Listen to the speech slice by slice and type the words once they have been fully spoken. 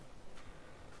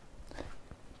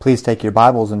Please take your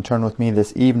Bibles and turn with me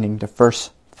this evening to 1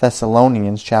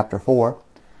 Thessalonians chapter 4.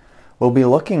 We'll be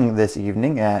looking this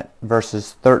evening at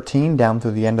verses 13 down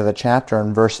through the end of the chapter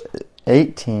and verse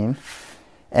 18.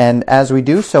 And as we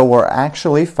do so, we're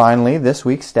actually finally this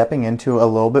week stepping into a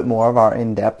little bit more of our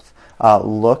in-depth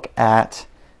look at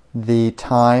the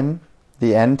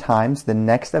end times, the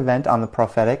next event on the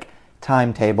prophetic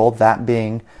timetable, that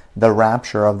being the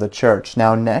rapture of the church.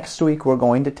 Now, next week we're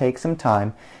going to take some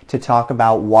time to talk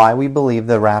about why we believe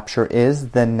the rapture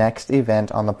is the next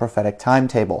event on the prophetic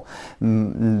timetable.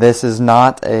 This is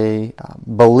not a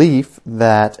belief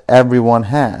that everyone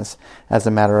has. As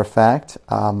a matter of fact,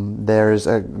 there's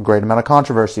a great amount of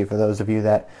controversy. For those of you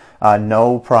that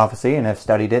know prophecy and have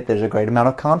studied it, there's a great amount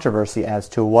of controversy as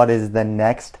to what is the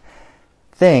next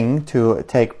thing to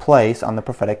take place on the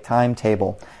prophetic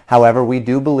timetable. However, we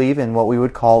do believe in what we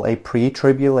would call a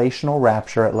pre-tribulational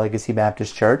rapture at Legacy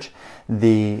Baptist Church.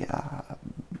 The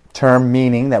term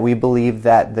meaning that we believe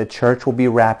that the church will be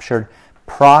raptured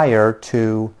prior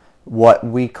to what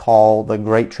we call the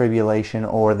Great Tribulation,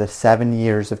 or the 7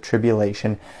 years of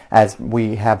tribulation, as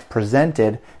we have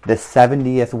presented the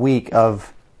 70th week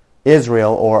of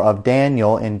Israel, or of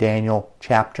Daniel, in Daniel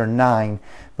chapter 9,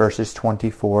 verses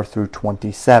 24 through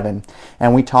 27.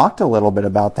 And we talked a little bit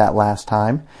about that last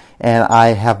time, and I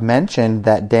have mentioned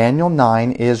that Daniel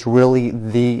 9 is really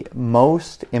the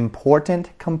most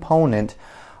important component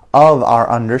of our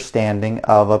understanding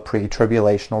of a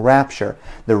pre-tribulational rapture.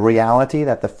 The reality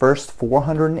that the first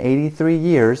 483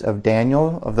 years of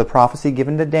Daniel, of the prophecy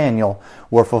given to Daniel,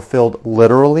 were fulfilled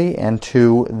literally and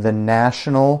to the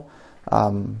national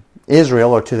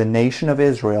Israel, or to the nation of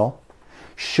Israel,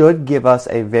 should give us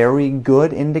a very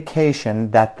good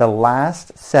indication that the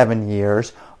last 7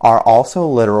 years are also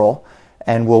literal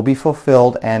and will be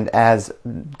fulfilled, and as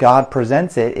God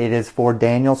presents it, it is for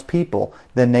Daniel's people,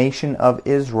 the nation of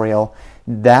Israel.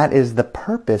 That is the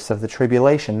purpose of the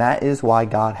tribulation. That is why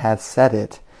God has set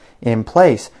it in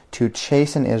place, to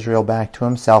chasten Israel back to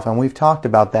himself. And we've talked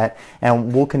about that,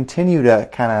 and we'll continue to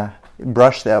kind of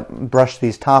brush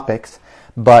these topics.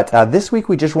 But this week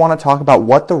we just want to talk about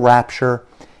what the rapture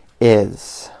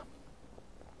is.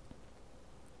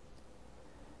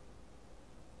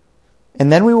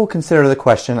 And then we will consider the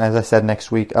question, as I said,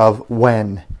 next week, of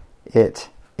when it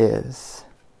is.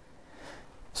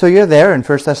 So you're there in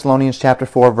 1 Thessalonians chapter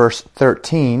 4, verse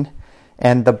 13,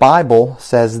 and the Bible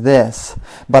says this: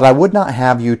 "But I would not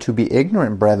have you to be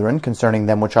ignorant, brethren, concerning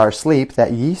them which are asleep,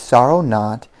 that ye sorrow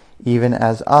not, even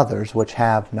as others which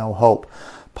have no hope."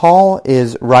 Paul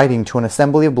is writing to an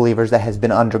assembly of believers that has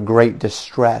been under great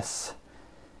distress.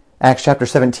 Acts chapter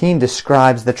 17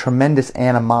 describes the tremendous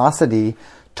animosity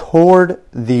toward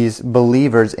these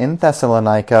believers in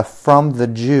Thessalonica from the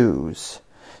Jews.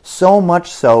 So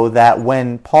much so that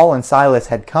when Paul and Silas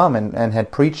had come and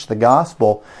had preached the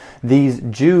gospel, these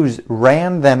Jews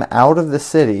ran them out of the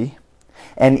city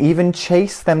and even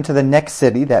chased them to the next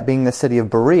city, that being the city of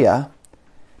Berea,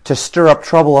 to stir up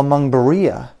trouble among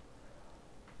Berea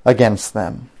against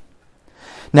them.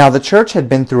 Now, the church had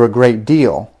been through a great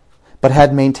deal, but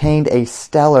had maintained a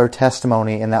stellar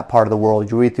testimony in that part of the world.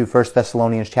 You read through 1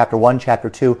 Thessalonians chapter 1, chapter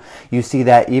 2, you see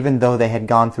that even though they had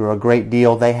gone through a great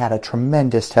deal, they had a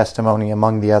tremendous testimony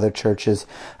among the other churches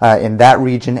in that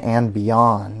region and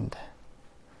beyond.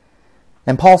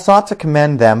 And Paul sought to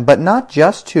commend them, but not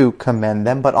just to commend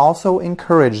them, but also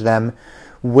encourage them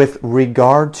with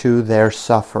regard to their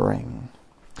suffering.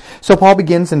 So Paul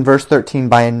begins in verse 13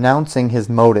 by announcing his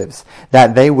motives,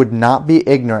 that they would not be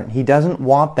ignorant. He doesn't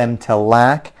want them to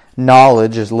lack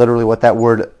knowledge, is literally what that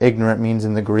word ignorant means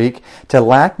in the Greek, to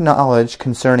lack knowledge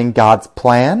concerning God's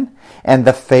plan and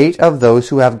the fate of those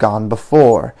who have gone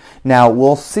before. Now,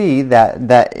 we'll see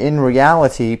that in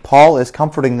reality, Paul is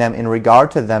comforting them in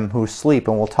regard to them who sleep,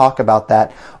 and we'll talk about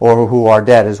that, or who are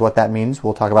dead is what that means.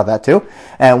 We'll talk about that too.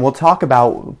 And we'll talk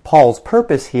about Paul's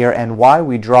purpose here and why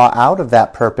we draw out of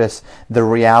that purpose the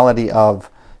reality of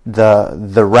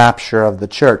the rapture of the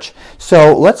church.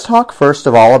 So let's talk first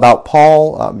of all about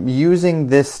Paul using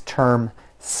this term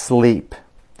sleep.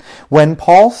 When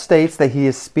Paul states that he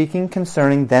is speaking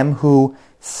concerning them who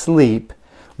sleep,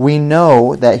 we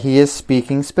know that he is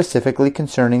speaking specifically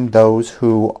concerning those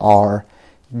who are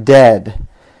dead.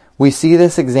 We see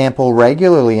this example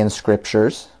regularly in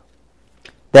scriptures,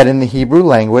 that in the Hebrew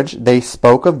language they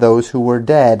spoke of those who were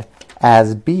dead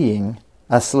as being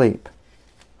asleep.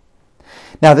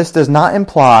 Now, this does not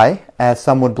imply, as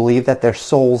some would believe, that their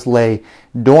souls lay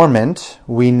dormant.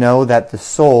 We know that the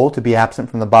soul, to be absent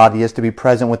from the body, is to be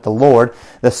present with the Lord.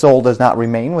 The soul does not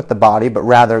remain with the body, but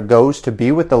rather goes to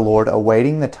be with the Lord,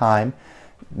 awaiting the time,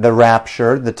 the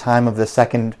rapture, the time of the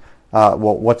second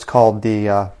what's called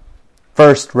the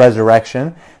first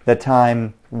resurrection, the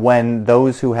time when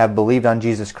those who have believed on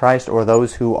Jesus Christ, or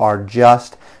those who are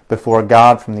just before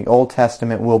God from the Old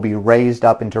Testament, will be raised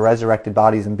up into resurrected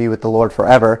bodies and be with the Lord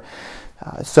forever.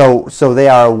 So they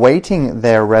are awaiting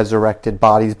their resurrected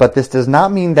bodies, but this does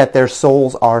not mean that their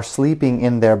souls are sleeping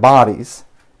in their bodies.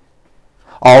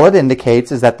 All it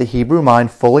indicates is that the Hebrew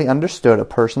mind fully understood a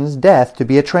person's death to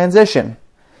be a transition,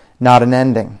 not an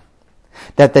ending.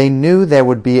 That they knew there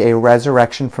would be a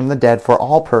resurrection from the dead for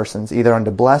all persons, either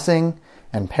unto blessing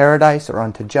and paradise or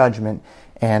unto judgment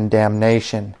and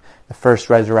damnation. The first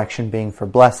resurrection being for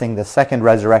blessing, the second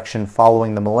resurrection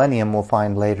following the millennium, we'll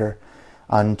find later,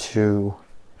 unto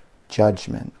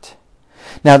judgment.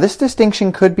 Now, this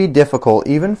distinction could be difficult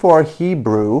even for a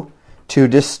Hebrew to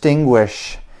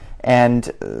distinguish.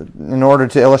 And in order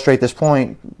to illustrate this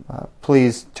point,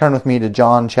 please turn with me to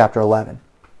John chapter 11.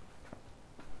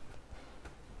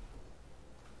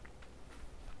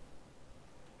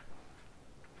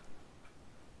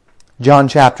 John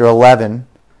chapter 11,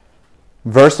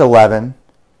 verse 11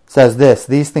 says this,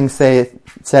 "These things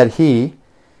said he,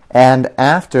 and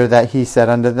after that he said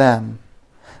unto them,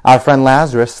 Our friend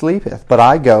Lazarus sleepeth, but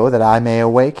I go that I may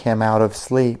awake him out of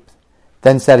sleep.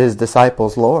 Then said his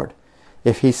disciples, Lord,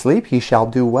 if he sleep, he shall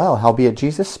do well. Howbeit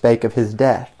Jesus spake of his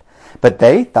death. But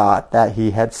they thought that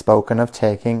he had spoken of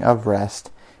taking of rest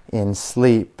in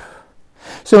sleep."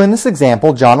 So in this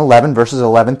example, John 11, verses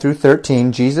 11 through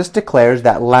 13, Jesus declares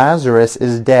that Lazarus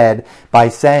is dead by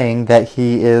saying that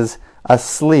he is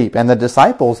asleep. And the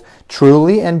disciples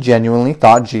truly and genuinely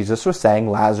thought Jesus was saying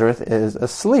Lazarus is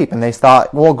asleep. And they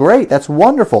thought, well, great, that's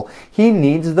wonderful. He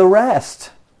needs the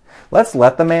rest. Let's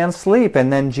let the man sleep.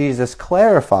 And then Jesus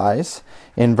clarifies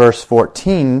in verse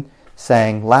 14,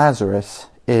 saying Lazarus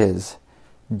is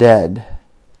dead.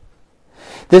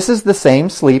 This is the same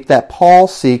sleep that Paul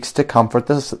seeks to comfort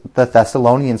the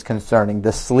Thessalonians concerning,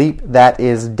 the sleep that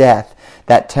is death,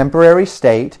 that temporary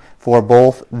state for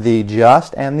both the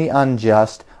just and the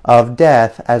unjust of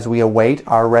death as we await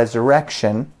our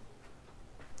resurrection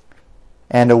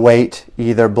and await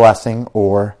either blessing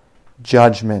or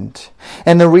judgment.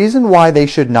 And the reason why they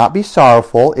should not be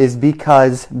sorrowful is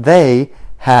because they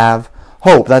have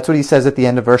hope. That's what he says at the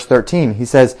end of verse 13. He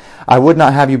says, I would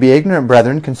not have you be ignorant,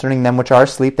 brethren, concerning them which are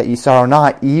asleep, that ye sorrow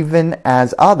not, even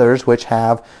as others which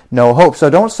have no hope.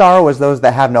 So don't sorrow as those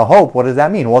that have no hope. What does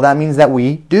that mean? Well, that means that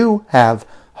we do have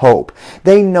hope.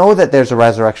 They know that there's a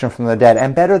resurrection from the dead.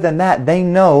 And better than that, they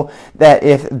know that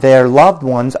if their loved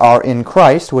ones are in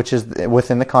Christ, which is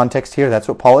within the context here, that's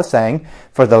what Paul is saying,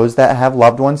 for those that have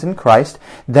loved ones in Christ,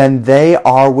 then they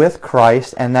are with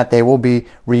Christ and that they will be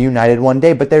reunited one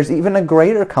day. But there's even a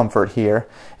greater comfort here,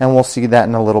 and we'll see that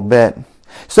in a little bit.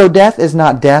 So death is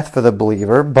not death for the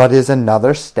believer, but is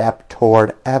another step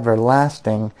toward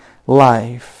everlasting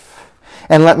life.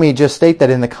 And let me just state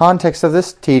that in the context of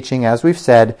this teaching, as we've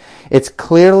said, it's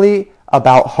clearly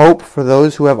about hope for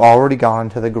those who have already gone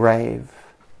to the grave.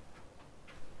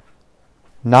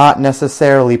 Not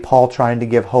necessarily Paul trying to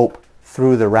give hope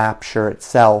through the rapture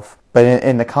itself, but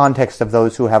in the context of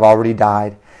those who have already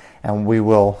died. And we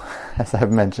will, as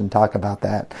I've mentioned, talk about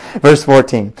that. Verse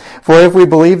 14. For if we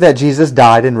believe that Jesus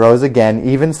died and rose again,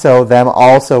 even so them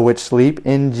also which sleep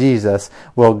in Jesus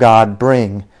will God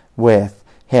bring with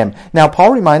him. Now,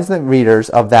 Paul reminds the readers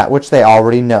of that which they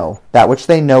already know, that which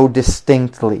they know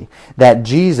distinctly, that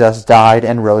Jesus died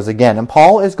and rose again. And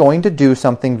Paul is going to do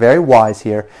something very wise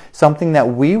here, something that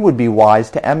we would be wise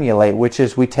to emulate, which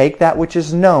is we take that which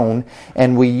is known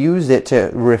and we use it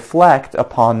to reflect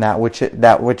upon that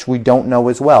which we don't know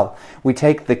as well. We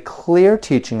take the clear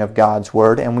teaching of God's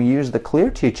Word and we use the clear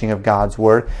teaching of God's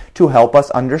Word to help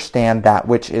us understand that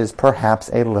which is perhaps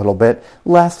a little bit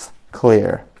less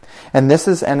clear. And this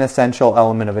is an essential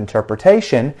element of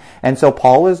interpretation. And so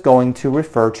Paul is going to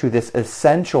refer to this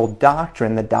essential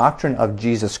doctrine, the doctrine of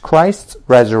Jesus Christ's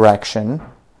resurrection,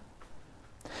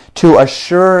 to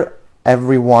assure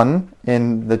everyone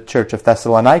in the church of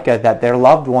Thessalonica that their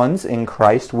loved ones in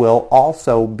Christ will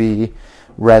also be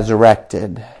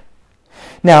resurrected.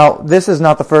 Now, this is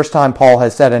not the first time Paul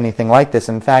has said anything like this.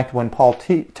 In fact, when Paul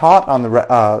taught on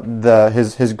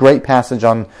his great passage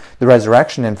on the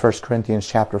resurrection in 1 Corinthians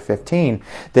chapter 15,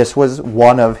 this was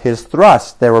one of his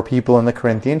thrusts. There were people in the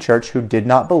Corinthian church who did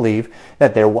not believe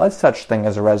that there was such thing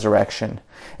as a resurrection.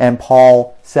 And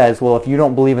Paul says, well, if you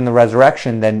don't believe in the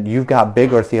resurrection, then you've got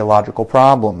bigger theological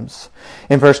problems.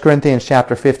 In 1 Corinthians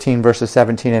chapter 15, verses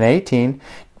 17 and 18,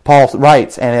 Paul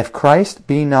writes, And if Christ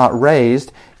be not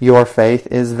raised, your faith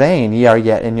is vain, ye are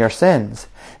yet in your sins.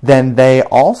 Then they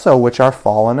also which are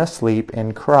fallen asleep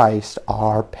in Christ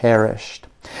are perished.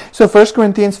 So 1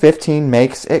 Corinthians 15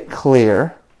 makes it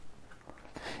clear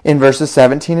in verses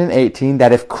 17 and 18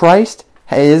 that if Christ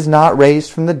is not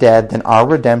raised from the dead, then our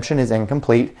redemption is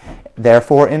incomplete,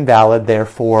 therefore invalid,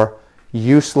 therefore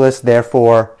useless,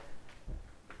 therefore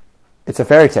it's a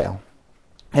fairy tale.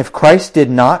 If Christ did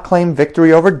not claim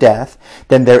victory over death,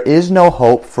 then there is no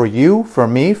hope for you, for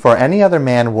me, for any other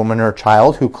man, woman, or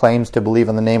child who claims to believe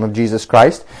in the name of Jesus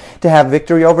Christ to have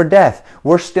victory over death.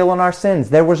 We're still in our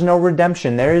sins. There was no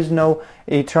redemption. There is no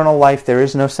eternal life. There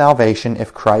is no salvation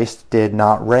if Christ did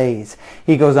not raise.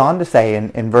 He goes on to say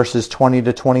in verses 20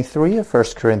 to 23 of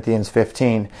 1 Corinthians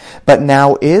 15, "But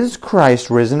now is Christ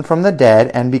risen from the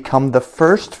dead and become the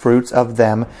first fruits of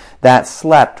them that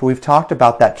slept." We've talked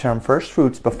about that term first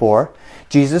fruits before.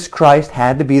 Jesus Christ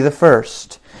had to be the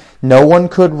first. No one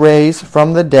could raise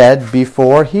from the dead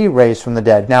before he raised from the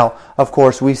dead. Now, of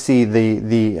course, we see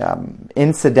the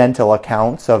incidental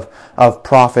accounts of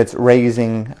prophets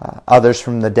raising others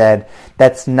from the dead.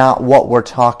 That's not what we're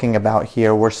talking about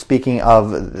here. We're speaking of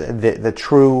the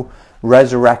true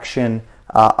resurrection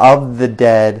of the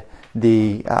dead,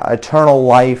 the eternal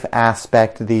life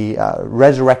aspect, the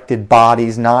resurrected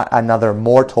bodies, not another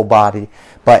mortal body,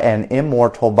 but an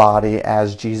immortal body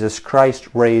as Jesus Christ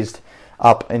raised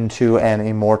up into an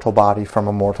immortal body from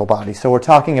a mortal body. So we're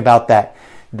talking about that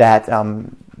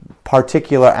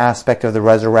particular aspect of the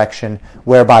resurrection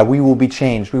whereby we will be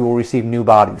changed. We will receive new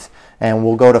bodies. And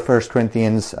we'll go to 1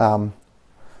 Corinthians,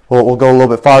 we'll go a little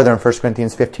bit farther in 1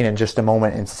 Corinthians 15 in just a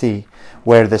moment and see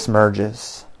where this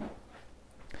merges.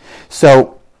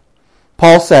 So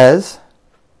Paul says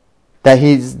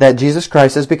that Jesus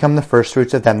Christ has become the first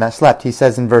fruits of them that slept. He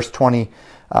says in verse 21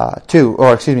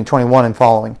 and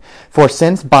following, "For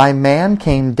since by man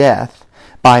came death,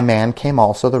 by man came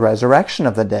also the resurrection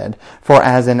of the dead. For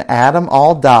as in Adam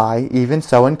all die, even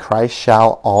so in Christ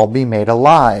shall all be made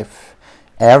alive."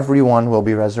 Everyone will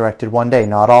be resurrected one day,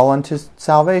 not all unto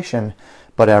salvation,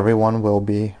 but everyone will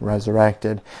be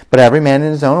resurrected. "But every man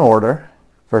in his own order,"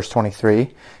 verse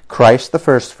 23, "Christ the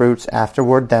firstfruits,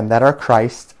 afterward them that are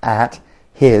Christ's at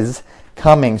his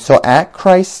coming." So at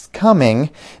Christ's coming,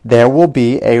 there will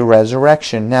be a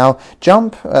resurrection. Now,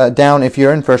 jump down, if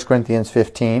you're in 1 Corinthians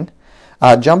 15,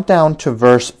 jump down to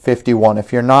verse 51.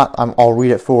 If you're not, I'll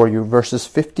read it for you. Verses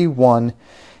 51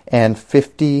 and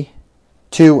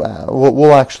 52.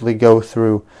 We'll actually go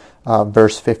through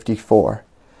verse 54.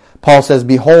 Paul says,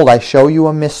 "Behold, I show you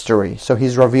a mystery." So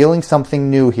he's revealing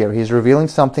something new here. He's revealing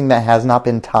something that has not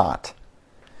been taught.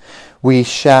 "We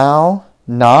shall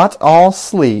not all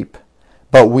sleep,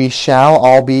 but we shall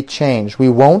all be changed." We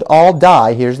won't all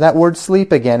die. Here's that word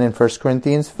sleep again in 1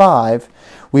 Corinthians 5.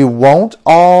 1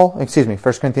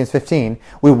 Corinthians 15.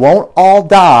 We won't all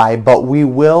die, but we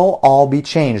will all be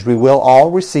changed. We will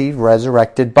all receive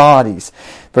resurrected bodies.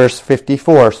 Verse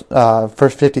 52.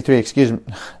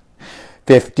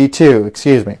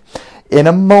 "In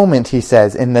a moment," he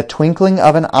says, "in the twinkling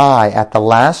of an eye, at the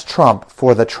last trump,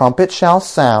 for the trumpet shall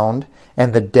sound,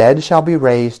 and the dead shall be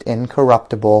raised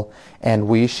incorruptible, and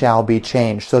we shall be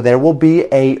changed." So there will be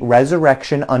a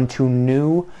resurrection unto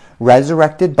new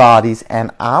resurrected bodies,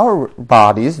 and our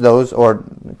bodies, those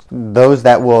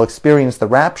that will experience the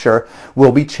rapture,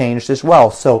 will be changed as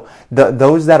well. So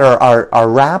those that are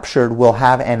raptured will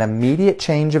have an immediate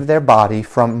change of their body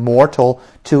from mortal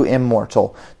to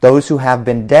immortal. Those who have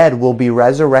been dead will be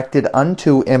resurrected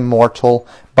unto immortal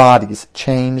bodies,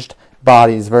 changed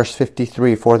bodies. Verse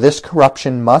 53, "For this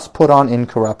corruption must put on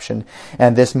incorruption,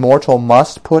 and this mortal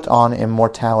must put on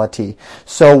immortality.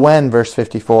 So when," verse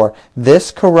 54, "this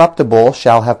corruptible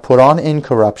shall have put on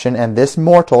incorruption, and this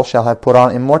mortal shall have put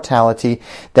on immortality,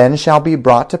 then shall be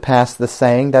brought to pass the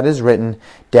saying that is written,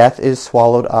 death is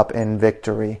swallowed up in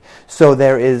victory." So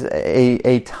there is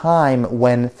a time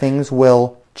when things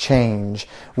will change,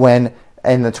 when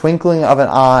in the twinkling of an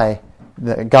eye,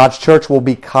 God's church will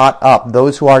be caught up.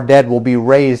 Those who are dead will be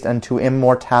raised unto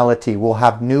immortality. We'll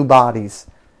have new bodies.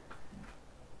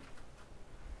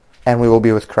 And we will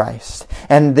be with Christ.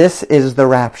 And this is the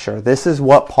rapture. This is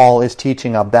what Paul is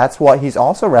teaching of. That's what he's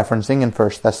also referencing in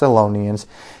 1 Thessalonians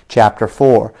chapter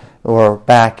 4. Or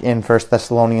back in 1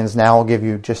 Thessalonians now. I'll give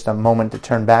you just a moment to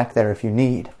turn back there if you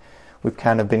need. We've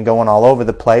kind of been going all over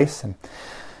the place, and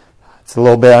it's a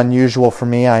little bit unusual for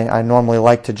me. I normally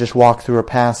like to just walk through a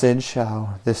passage.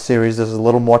 This series is a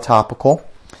little more topical,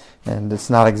 and it's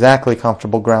not exactly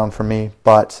comfortable ground for me,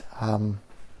 but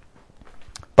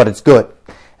it's good,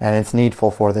 and it's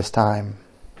needful for this time.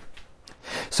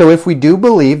 So if we do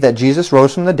believe that Jesus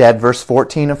rose from the dead, verse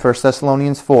 14 of 1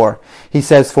 Thessalonians 4, he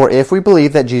says, "For if we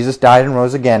believe that Jesus died and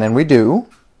rose again," and we do,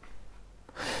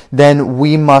 then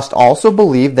we must also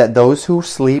believe that those who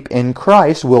sleep in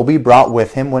Christ will be brought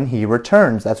with him when he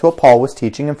returns. That's what Paul was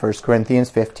teaching in 1 Corinthians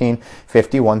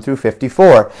 15:51 through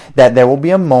 54, that there will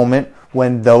be a moment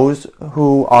when those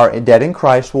who are dead in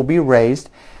Christ will be raised,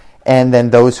 and then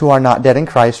those who are not dead in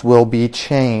Christ will be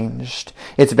changed.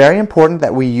 It's very important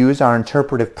that we use our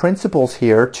interpretive principles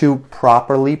here to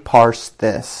properly parse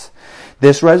this.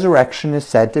 This resurrection is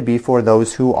said to be for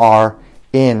those who are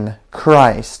in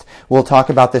Christ. We'll talk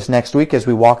about this next week as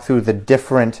we walk through the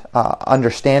different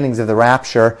understandings of the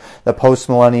rapture, the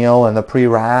postmillennial and the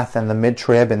pre-wrath and the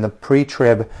mid-trib and the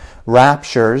pre-trib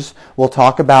raptures. We'll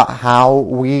talk about how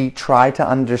we try to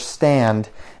understand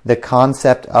the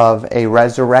concept of a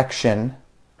resurrection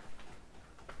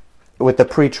with the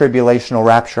pre-tribulational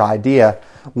rapture idea,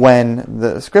 when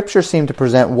the scriptures seem to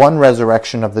present one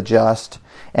resurrection of the just,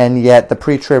 and yet the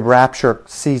pre-trib rapture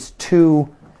sees two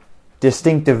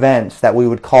distinct events that we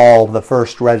would call the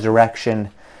first resurrection,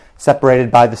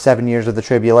 separated by the 7 years of the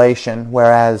tribulation,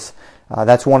 whereas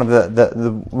that's one of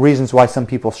the reasons why some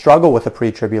people struggle with the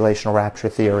pre-tribulational rapture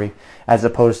theory, as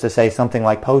opposed to, say, something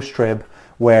like post-trib,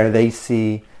 where they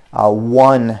see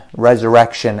one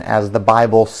resurrection as the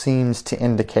Bible seems to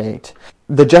indicate.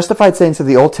 The justified saints of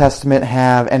the Old Testament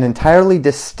have an entirely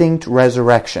distinct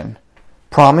resurrection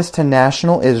promised to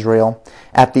national Israel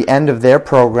at the end of their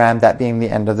program, that being the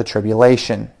end of the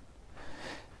tribulation.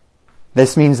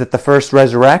 This means that the first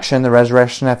resurrection, the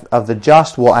resurrection of the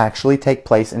just, will actually take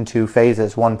place in two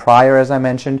phases. One prior, as I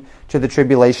mentioned, to the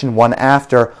tribulation, one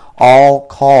after, all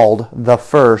called the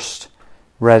first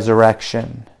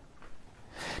resurrection.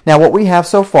 Now, what we have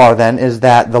so far then is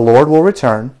that the Lord will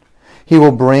return. He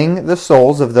will bring the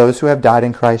souls of those who have died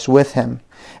in Christ with him.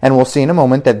 And we'll see in a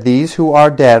moment that these who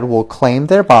are dead will claim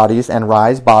their bodies and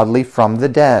rise bodily from the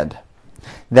dead.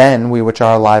 Then we which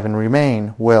are alive and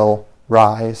remain will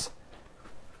rise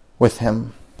with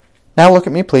him. Now look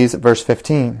at me, please, at verse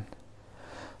 15.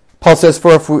 Paul says,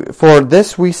 For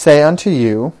this we say unto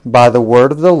you by the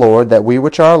word of the Lord, that we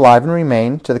which are alive and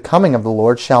remain to the coming of the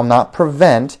Lord shall not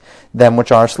prevent them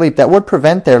which are asleep. That word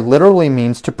prevent there literally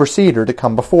means to precede or to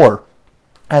come before.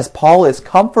 As Paul is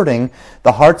comforting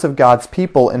the hearts of God's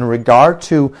people in regard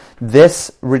to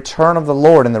this return of the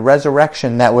Lord and the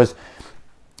resurrection that was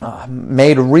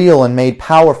made real and made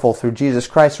powerful through Jesus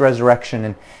Christ's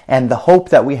resurrection and the hope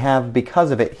that we have because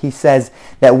of it, he says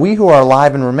that we who are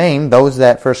alive and remain, those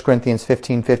that 1 Corinthians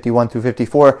 15:51 through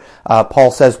 54,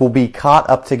 Paul says will be caught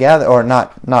up together, or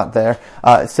not there,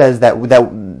 says that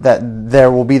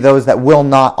there will be those that will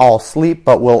not all sleep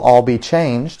but will all be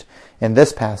changed. In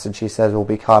this passage, he says, will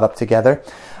be caught up together.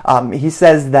 He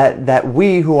says that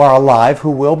we who are alive, who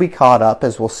will be caught up,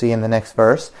 as we'll see in the next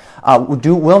verse,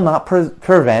 will not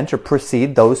prevent or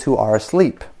precede those who are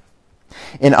asleep.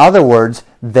 In other words,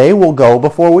 they will go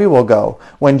before we will go.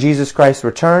 When Jesus Christ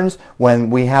returns, when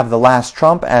we have the last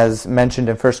trump, as mentioned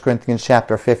in 1 Corinthians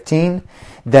chapter 15,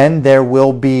 then there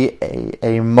will be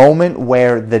a moment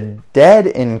where the dead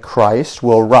in Christ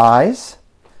will rise,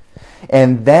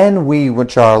 and then we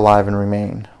which are alive and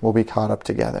remain will be caught up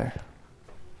together.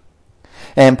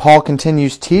 And Paul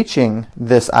continues teaching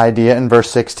this idea in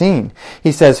verse 16.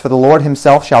 He says, For the Lord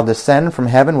himself shall descend from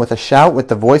heaven with a shout, with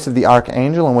the voice of the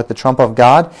archangel, and with the trump of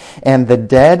God, and the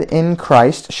dead in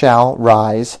Christ shall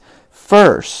rise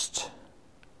first.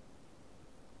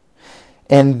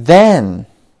 And then,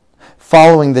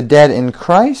 following the dead in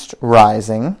Christ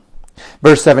rising,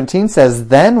 verse 17 says,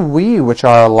 Then we which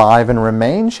are alive and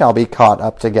remain shall be caught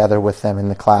up together with them in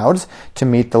the clouds to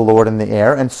meet the Lord in the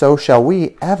air, and so shall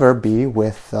we ever be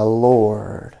with the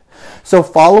Lord. So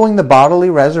following the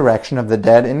bodily resurrection of the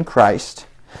dead in Christ,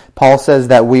 Paul says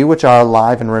that we which are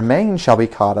alive and remain shall be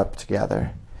caught up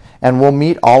together, and will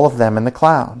meet all of them in the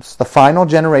clouds. The final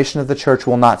generation of the church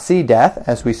will not see death,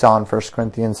 as we saw in 1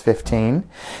 Corinthians 15.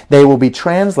 They will be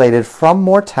translated from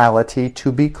mortality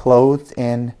to be clothed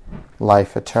in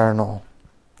life eternal.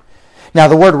 Now,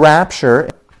 the word rapture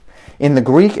in the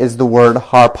Greek is the word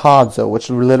harpazo,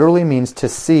 which literally means to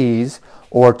seize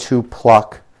or to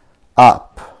pluck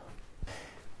up.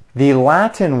 The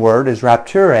Latin word is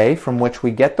rapture, from which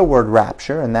we get the word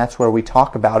rapture, and that's where we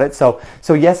talk about it. So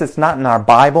yes, it's not in our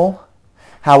Bible.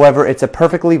 However, it's a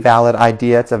perfectly valid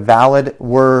idea. It's a valid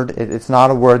word. It's not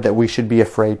a word that we should be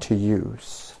afraid to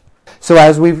use. So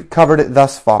as we've covered it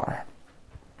thus far,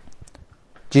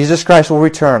 Jesus Christ will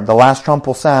return. The last trump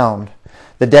will sound.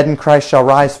 The dead in Christ shall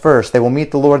rise first. They will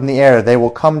meet the Lord in the air. They will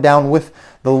come down with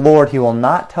the Lord. He will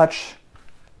not touch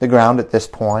the ground at this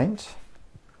point.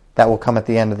 That will come at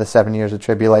the end of the 7 years of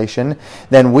tribulation.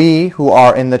 Then we who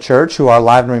are in the church, who are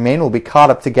alive and remain, will be caught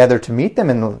up together to meet them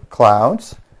in the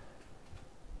clouds.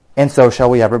 and so shall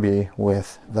we ever be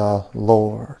with the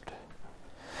Lord.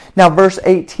 Now, verse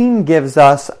 18 gives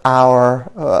us our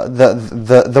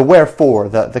the wherefore,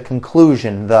 the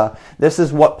conclusion, this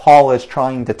is what Paul is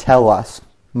trying to tell us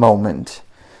moment.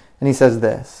 And he says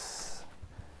this: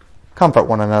 comfort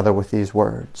one another with these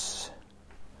words.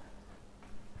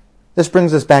 This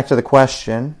brings us back to the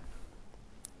question,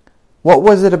 what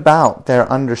was it about their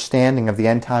understanding of the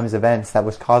end times events that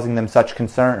was causing them such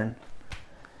concern?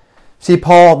 See,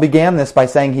 Paul began this by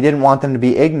saying he didn't want them to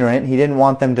be ignorant. He didn't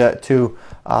want them to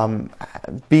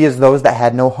be as those that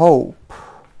had no hope.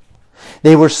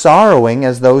 They were sorrowing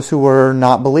as those who were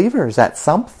not believers at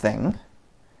something.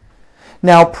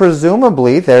 Now,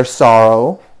 presumably, their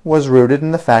sorrow was rooted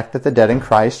in the fact that the dead in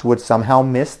Christ would somehow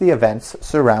miss the events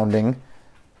surrounding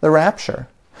the rapture.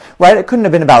 Right? It couldn't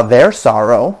have been about their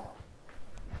sorrow,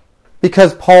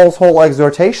 because Paul's whole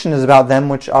exhortation is about them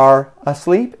which are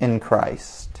asleep in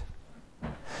Christ.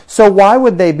 So why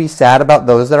would they be sad about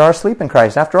those that are asleep in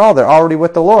Christ? After all, they're already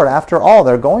with the Lord. After all,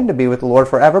 they're going to be with the Lord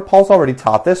forever. Paul's already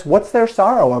taught this. What's their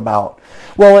sorrow about?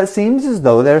 Well, it seems as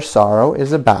though their sorrow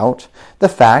is about the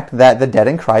fact that the dead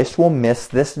in Christ will miss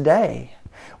this day.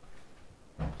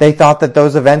 They thought that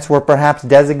those events were perhaps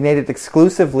designated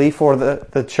exclusively for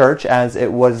the church as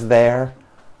it was there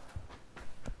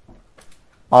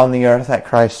on the earth at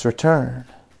Christ's return.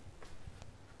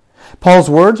 Paul's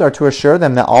words are to assure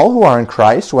them that all who are in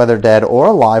Christ, whether dead or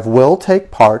alive, will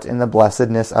take part in the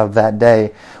blessedness of that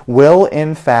day, will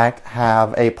in fact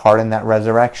have a part in that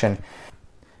resurrection.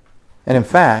 And in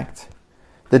fact,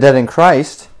 the dead in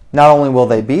Christ, not only will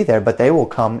they be there, but they will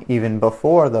come even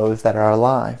before those that are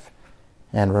alive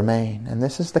and remain. And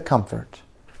this is the comfort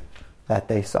that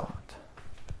they sought.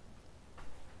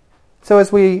 So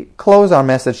as we close our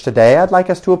message today, I'd like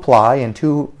us to apply in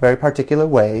two very particular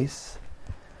ways.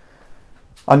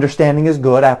 Understanding is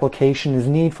good. Application is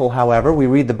needful, however. We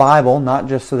read the Bible not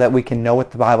just so that we can know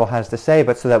what the Bible has to say,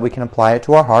 but so that we can apply it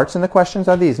to our hearts. And the questions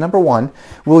are these. Number one,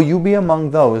 will you be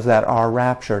among those that are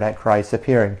raptured at Christ's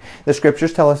appearing? The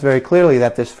Scriptures tell us very clearly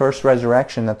that this first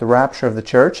resurrection, that the rapture of the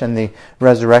church and the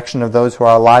resurrection of those who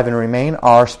are alive and remain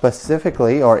are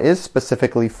specifically, or is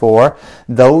specifically for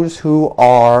those who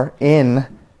are in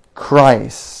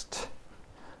Christ.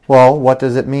 Well, what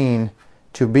does it mean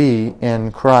to be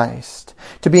in Christ?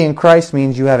 To be in Christ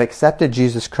means you have accepted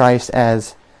Jesus Christ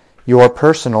as your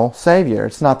personal Savior.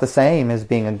 It's not the same as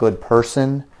being a good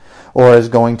person, or as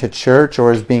going to church,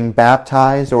 or as being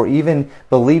baptized, or even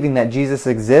believing that Jesus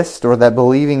exists, or that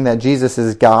believing that Jesus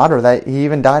is God, or that He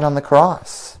even died on the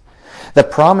cross. The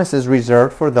promise is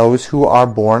reserved for those who are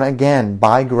born again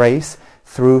by grace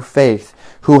through faith,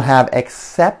 who have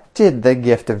accepted the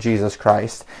gift of Jesus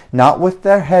Christ, not with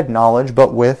their head knowledge,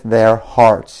 but with their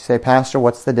hearts. You say, Pastor,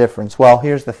 what's the difference? Well,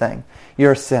 here's the thing.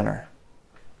 You're a sinner.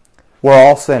 We're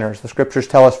all sinners. The Scriptures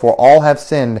tell us, for all have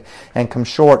sinned and come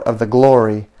short of the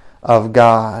glory of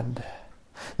God.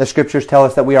 The Scriptures tell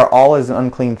us that we are all as an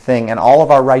unclean thing, and all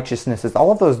of our righteousnesses,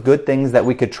 all of those good things that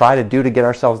we could try to do to get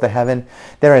ourselves to heaven,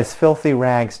 they're as filthy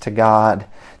rags to God.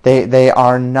 They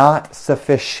are not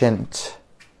sufficient.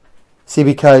 See,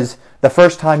 because the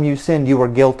first time you sinned, you were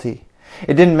guilty.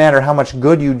 It didn't matter how much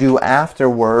good you do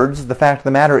afterwards. The fact of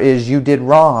the matter is you did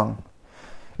wrong.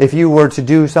 If you were to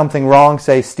do something wrong,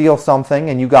 say steal something,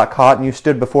 and you got caught and you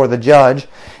stood before the judge,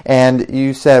 and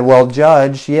you said, well,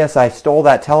 Judge, yes, I stole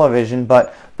that television,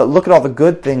 but look at all the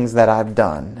good things that I've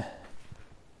done.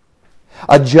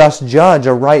 A just judge,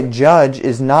 a right judge,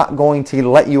 is not going to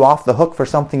let you off the hook for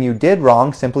something you did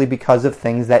wrong simply because of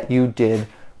things that you did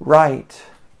right.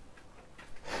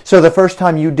 So the first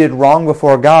time you did wrong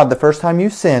before God, the first time you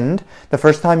sinned, the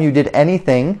first time you did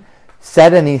anything,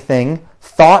 said anything,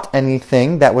 thought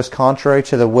anything that was contrary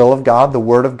to the will of God, the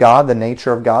Word of God, the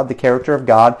nature of God, the character of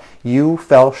God, you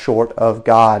fell short of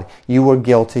God. You were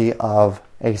guilty of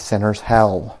a sinner's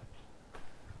hell.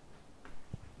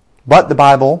 But the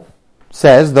Bible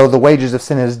says, though the wages of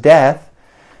sin is death,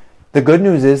 the good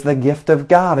news is the gift of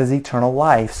God is eternal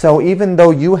life. So even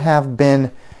though you have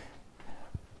been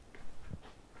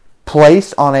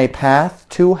placed on a path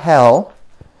to hell,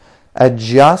 a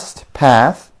just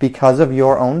path because of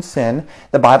your own sin,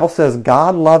 the Bible says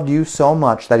God loved you so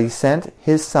much that He sent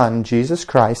His Son, Jesus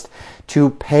Christ,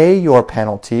 to pay your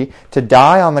penalty, to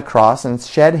die on the cross and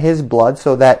shed His blood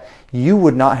so that you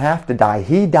would not have to die.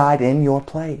 He died in your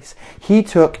place. He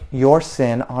took your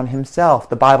sin on Himself.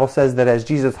 The Bible says that as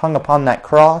Jesus hung upon that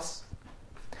cross,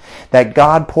 that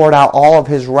God poured out all of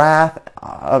His wrath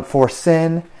for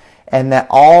sin, and that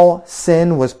all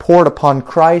sin was poured upon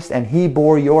Christ, and He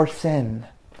bore your sin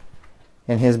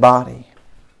in His body.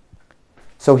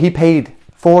 So He paid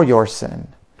for your sin.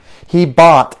 He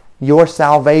bought your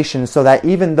salvation so that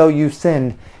even though you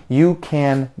sinned, you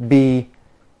can be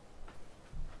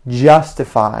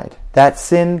justified. That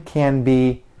sin can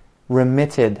be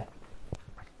remitted.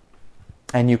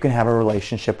 And you can have a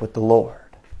relationship with the Lord.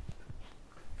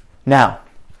 Now,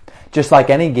 just like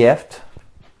any gift,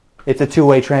 it's a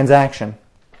two-way transaction.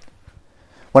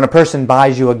 When a person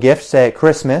buys you a gift, say at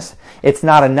Christmas, it's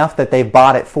not enough that they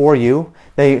bought it for you.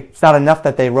 It's not enough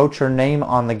that they wrote your name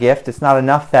on the gift. It's not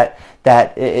enough that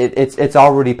it's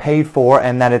already paid for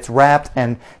and that it's wrapped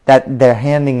and that they're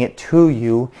handing it to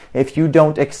you. If you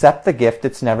don't accept the gift,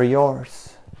 it's never yours.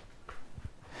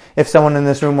 If someone in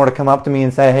this room were to come up to me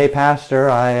and say, "Hey, Pastor,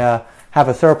 I have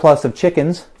a surplus of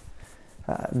chickens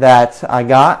that I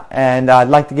got, and I'd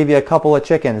like to give you a couple of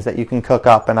chickens that you can cook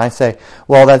up." And I say,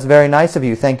 "Well, that's very nice of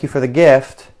you. Thank you for the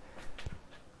gift.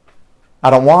 I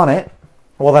don't want it."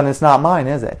 Well, then it's not mine,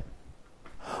 is it?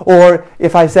 Or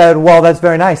if I said, "Well, that's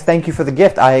very nice. Thank you for the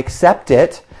gift. I accept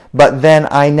it," but then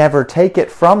I never take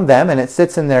it from them and it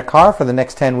sits in their car for the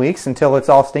next 10 weeks until it's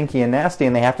all stinky and nasty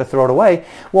and they have to throw it away,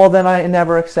 well, then I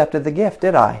never accepted the gift,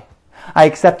 did I? I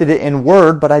accepted it in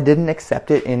word, but I didn't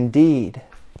accept it in deed.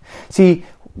 See,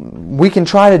 we can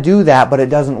try to do that, but it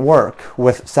doesn't work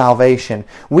with salvation.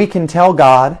 We can tell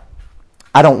God,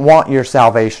 "I don't want your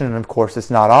salvation," and of course it's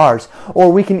not ours.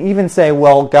 Or we can even say,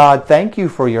 "Well, God, thank you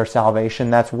for your salvation.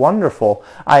 That's wonderful.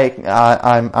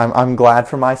 I'm glad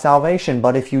for my salvation."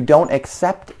 But if you don't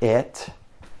accept it,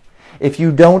 if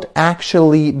you don't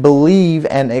actually believe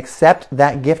and accept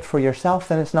that gift for yourself,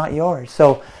 then it's not yours.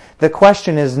 So the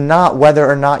question is not whether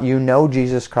or not you know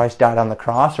Jesus Christ died on the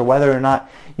cross or whether or not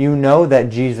you know that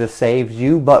Jesus saves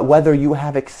you, but whether you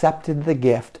have accepted the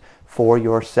gift for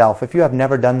yourself. If you have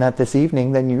never done that this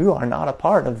evening, then you are not a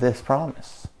part of this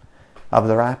promise of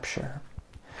the rapture.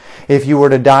 If you were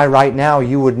to die right now,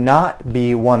 you would not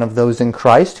be one of those in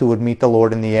Christ who would meet the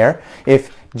Lord in the air.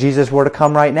 If Jesus were to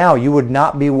come right now, you would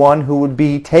not be one who would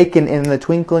be taken in the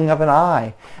twinkling of an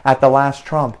eye at the last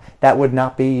trump. That would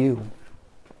not be you.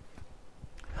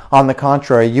 On the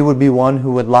contrary, you would be one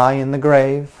who would lie in the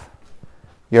grave,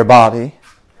 your body.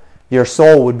 Your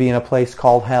soul would be in a place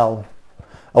called hell,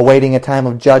 awaiting a time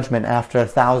of judgment after a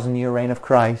 1,000-year reign of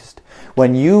Christ.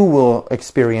 When you will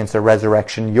experience a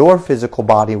resurrection, your physical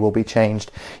body will be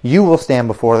changed. You will stand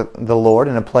before the Lord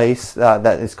in a place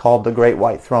that is called the Great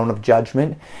White Throne of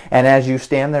Judgment. And as you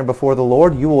stand there before the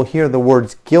Lord, you will hear the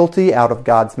words "guilty" out of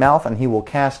God's mouth, and He will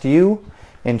cast you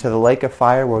into the lake of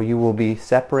fire where you will be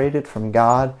separated from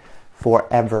God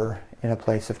forever in a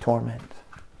place of torment.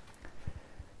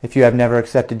 If you have never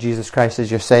accepted Jesus Christ as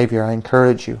your Savior, I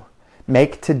encourage you,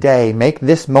 make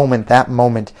this moment that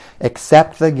moment.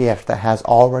 Accept the gift that has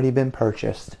already been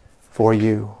purchased for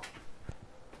you.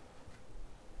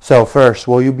 So first,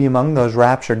 will you be among those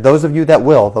raptured? Those of you that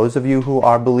will, those of you who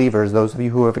are believers, those of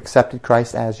you who have accepted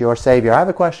Christ as your Savior. I have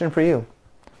a question for you.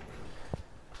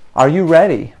 Are you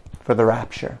ready for the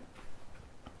rapture?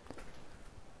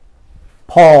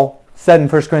 Paul said in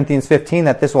 1 Corinthians 15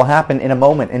 that this will happen in a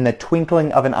moment, in the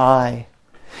twinkling of an eye.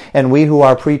 And we who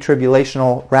are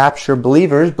pre-tribulational rapture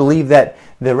believers believe that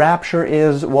the rapture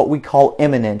is what we call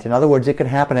imminent. In other words, it could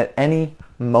happen at any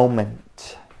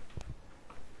moment.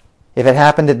 If it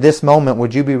happened at this moment,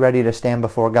 would you be ready to stand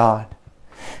before God?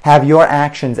 Have your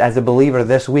actions as a believer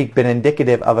this week been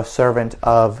indicative of a servant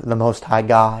of the Most High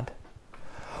God?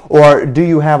 Or do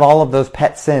you have all of those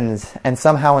pet sins and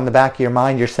somehow in the back of your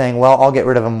mind you're saying, "Well, I'll get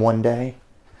rid of them one day.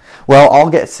 Well, I'll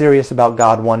get serious about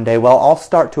God one day. Well, I'll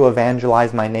start to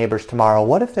evangelize my neighbors tomorrow."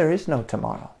 What if there is no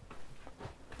tomorrow?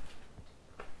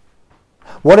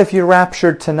 What if you're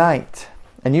raptured tonight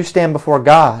and you stand before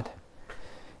God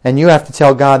and you have to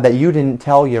tell God that you didn't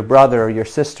tell your brother or your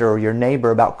sister or your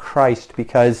neighbor about Christ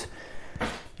because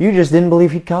you just didn't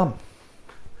believe He'd come?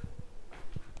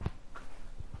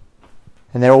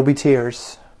 And there will be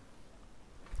tears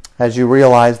as you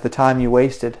realize the time you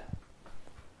wasted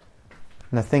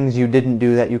and the things you didn't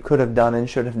do that you could have done and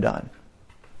should have done.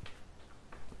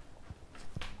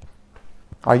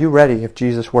 Are you ready if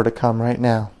Jesus were to come right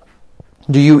now?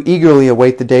 Do you eagerly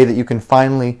await the day that you can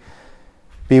finally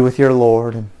be with your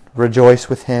Lord and rejoice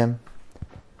with Him?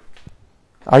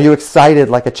 Are you excited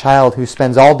like a child who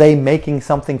spends all day making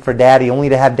something for Daddy only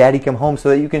to have Daddy come home so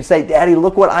that you can say, "Daddy,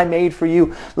 look what I made for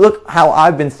you. Look how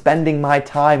I've been spending my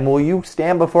time." Will you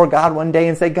stand before God one day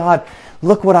and say, "God,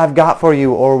 look what I've got for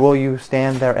you"? Or will you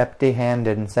stand there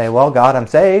empty-handed and say, "Well, God, I'm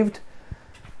saved.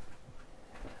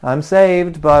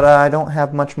 But I don't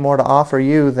have much more to offer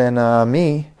you than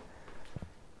me.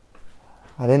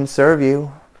 I didn't serve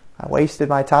you. I wasted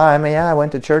my time. Yeah, I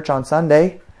went to church on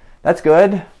Sunday. That's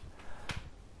good.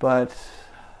 But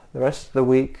the rest of the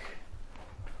week,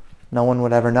 No one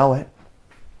would ever know it.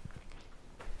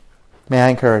 May I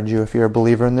encourage you, if you're a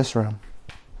believer in this room,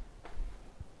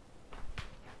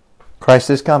 Christ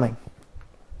is coming.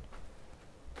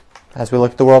 As we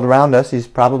look at the world around us, He's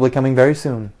probably coming very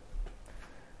soon.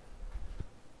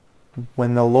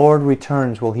 When the Lord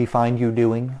returns, will He find you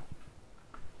doing?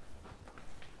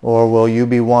 Or will you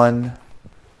be one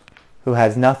who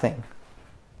has nothing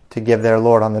to give their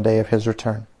Lord on the day of His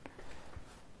return?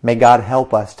 May God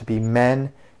help us to be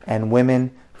men and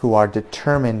women who are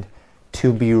determined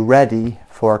to be ready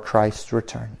for Christ's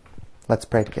return. Let's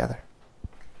pray together.